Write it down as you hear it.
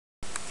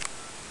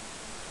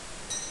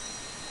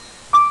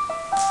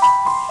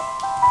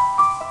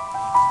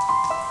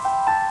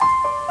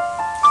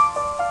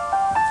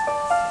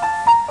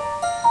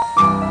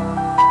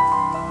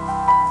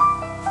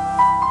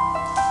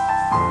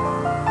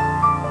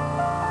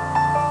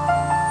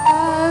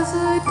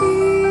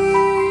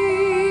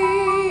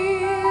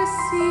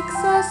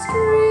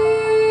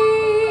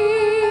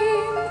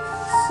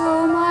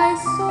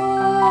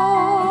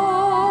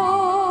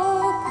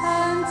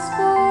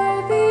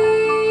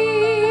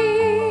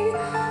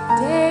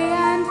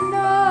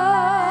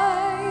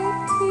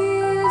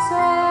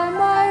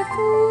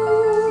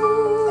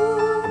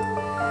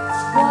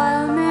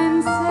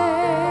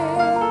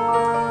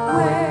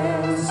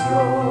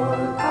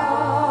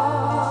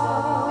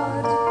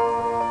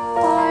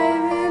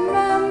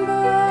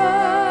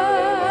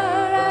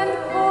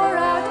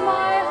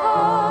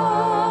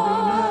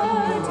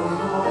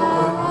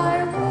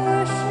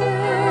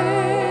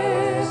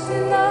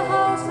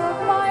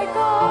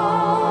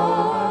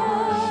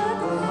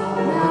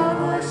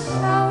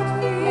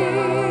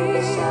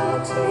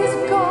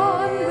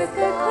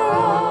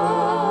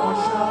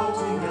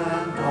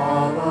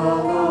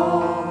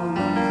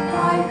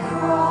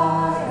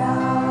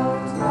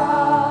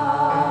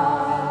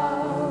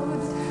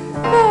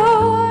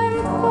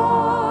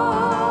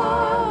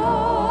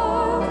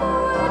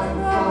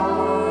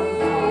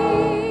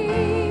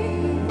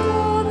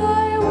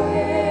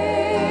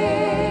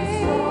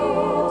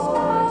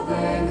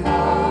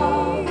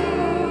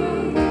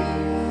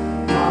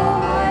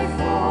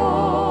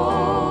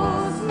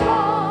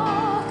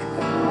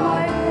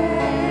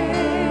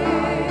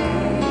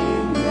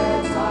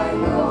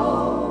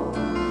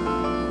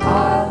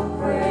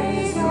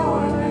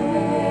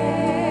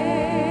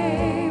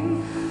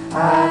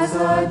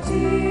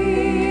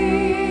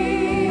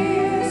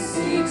fear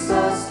seeks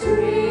a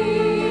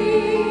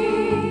stream,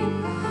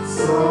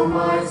 so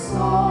my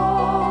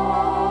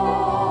soul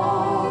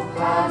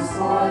pants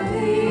for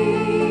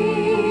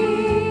thee.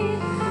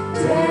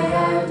 Day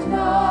and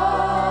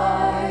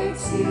night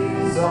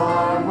tears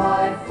are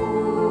my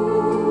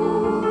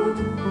food,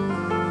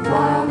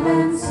 while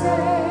men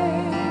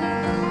say,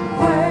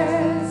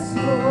 where's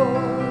your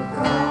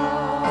God?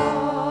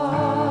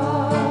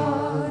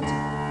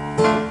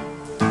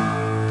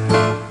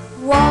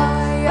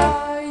 Why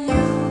are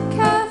you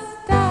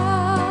cast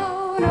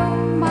down, oh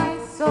my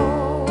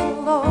soul,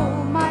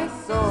 oh my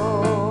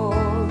soul?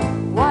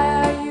 Why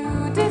are you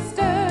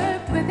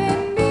disturbed within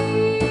me?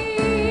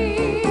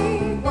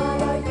 Why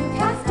are you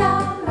cast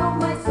down, oh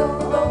my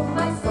soul, oh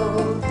my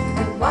soul?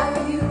 And why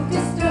are you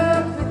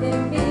disturbed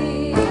within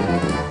me?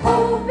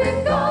 Hope in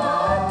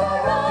God, for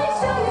I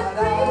shall yet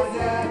praise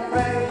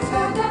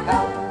Him,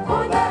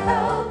 for the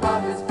help of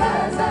His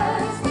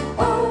presence.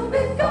 Hope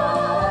in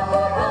God,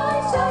 for I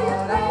shall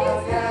yet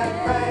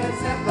praise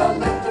Him. The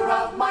lifter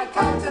of my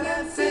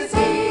countenance is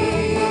He.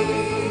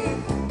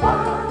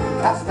 Why?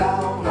 Cast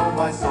down, oh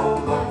my soul,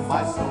 oh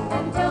my soul.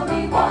 And tell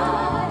me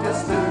why.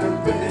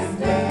 Disturbed within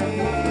me.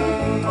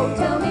 Oh,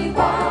 tell me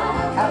why.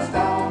 Cast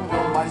down,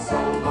 oh my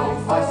soul, oh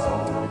my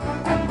soul.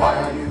 And why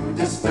are you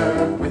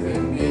disturbed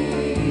within me?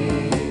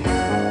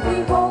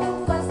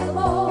 Behold, bless the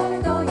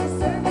Lord, all you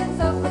servants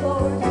of the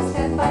Lord, who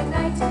stand by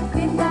night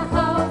in the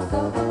house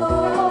of the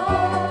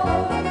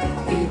Lord.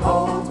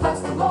 Behold, bless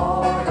the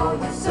Lord, all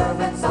you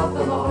servants of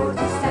the Lord,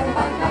 who stand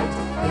by night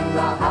in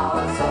the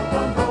house of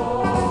the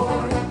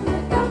Lord.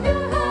 Lift up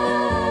your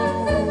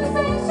hands in the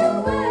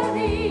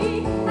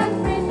sanctuary and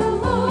praise the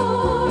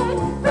Lord.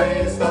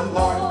 Praise the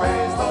Lord,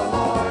 praise the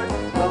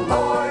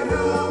Lord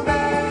who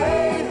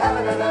made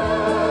heaven and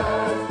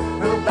earth,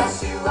 who'll bless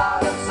you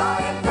out of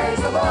Zion. Praise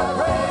the Lord,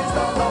 praise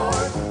the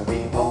Lord.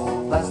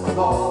 Behold, bless the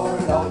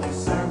Lord, all you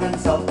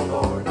servants of the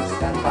Lord, who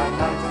stand by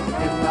night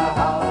in the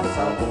house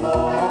of the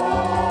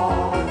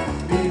Lord.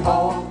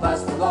 Behold,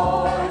 bless the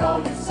Lord, all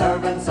you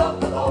servants of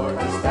the Lord,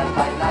 who stand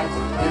by night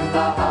in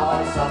the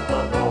house of the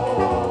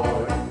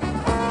Lord.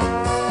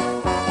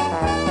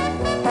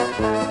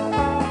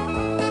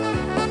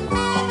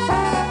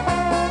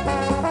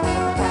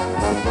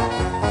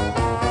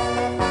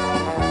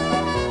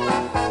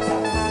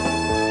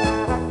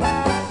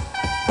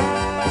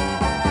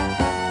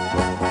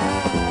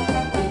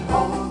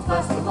 Behold,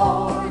 bless the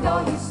Lord,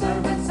 all you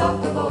servants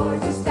of the Lord,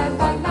 who stand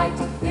by night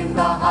in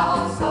the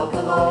house of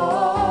the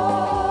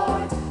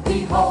Lord.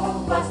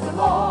 Behold, bless the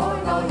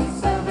Lord, all you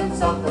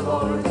servants of the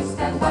Lord, who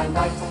stand by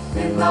night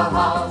in the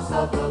house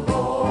of the Lord.